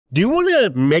Do you want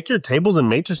to make your tables and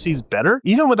matrices better,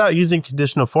 even without using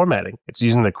conditional formatting? It's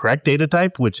using the correct data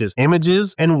type, which is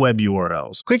images and web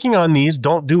URLs. Clicking on these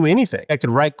don't do anything. I could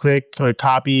right click,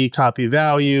 copy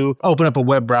value, open up a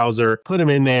web browser, put them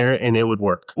in there, and it would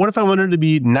work. What if I wanted it to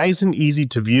be nice and easy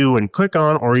to view and click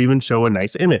on, or even show a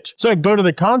nice image? So I go to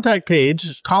the contact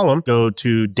page column, go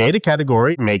to data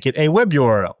category, make it a web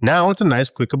URL. Now it's a nice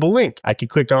clickable link. I could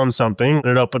click on something, and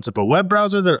it opens up a web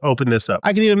browser that open this up.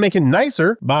 I can even make it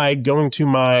nicer by going to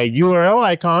my URL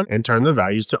icon and turn the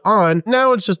values to on.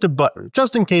 Now it's just a button,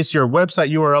 just in case your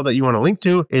website URL that you want to link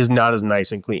to is not as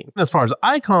nice and clean. As far as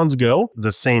icons go,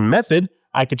 the same method.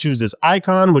 I could choose this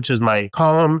icon, which is my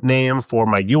column name for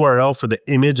my URL for the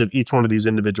image of each one of these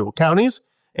individual counties.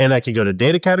 And I can go to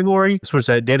data category, switch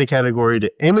that data category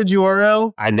to image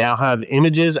URL. I now have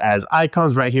images as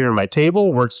icons right here in my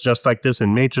table. Works just like this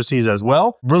in matrices as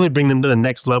well. Really bring them to the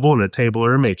next level in a table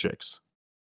or a matrix.